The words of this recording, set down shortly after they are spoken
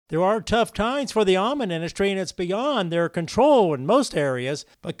There are tough times for the almond industry, and it's beyond their control in most areas.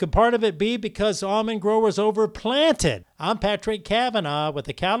 But could part of it be because almond growers overplanted? I'm Patrick Cavanaugh with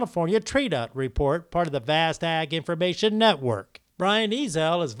the California Tree Nut Report, part of the Vast Ag Information Network. Brian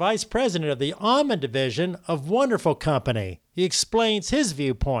Ezell is Vice President of the Almond Division of Wonderful Company. He explains his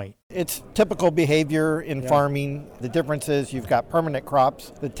viewpoint. It's typical behavior in farming. The difference is you've got permanent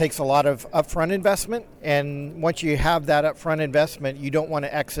crops that takes a lot of upfront investment, and once you have that upfront investment, you don't want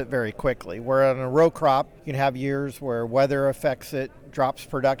to exit very quickly. Where on a row crop, you can have years where weather affects it, drops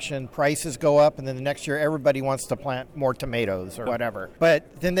production, prices go up, and then the next year everybody wants to plant more tomatoes or whatever.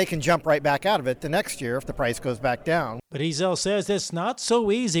 But then they can jump right back out of it the next year if the price goes back down. But Ezell says it's not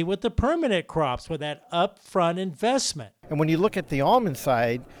so easy with the permanent crops with that upfront investment. And when you look at the almond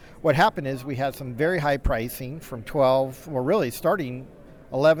side, what happened is we had some very high pricing from 12, well really starting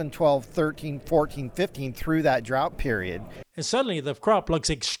 11, 12, 13, 14, 15 through that drought period. And suddenly the crop looks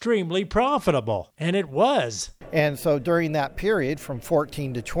extremely profitable. And it was. And so during that period from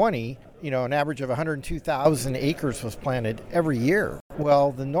 14 to 20, an average of 102,000 acres was planted every year.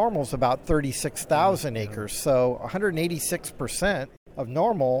 Well, the normal is about 36,000 acres. So 186% of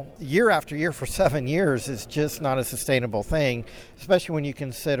normal year after year for 7 years is just not a sustainable thing, especially when you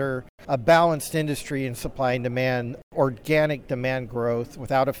consider a balanced industry in supply and demand. Organic demand growth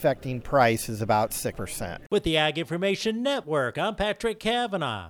without affecting price is about 6%. With the Ag Information Network, I'm Patrick Cavanaugh.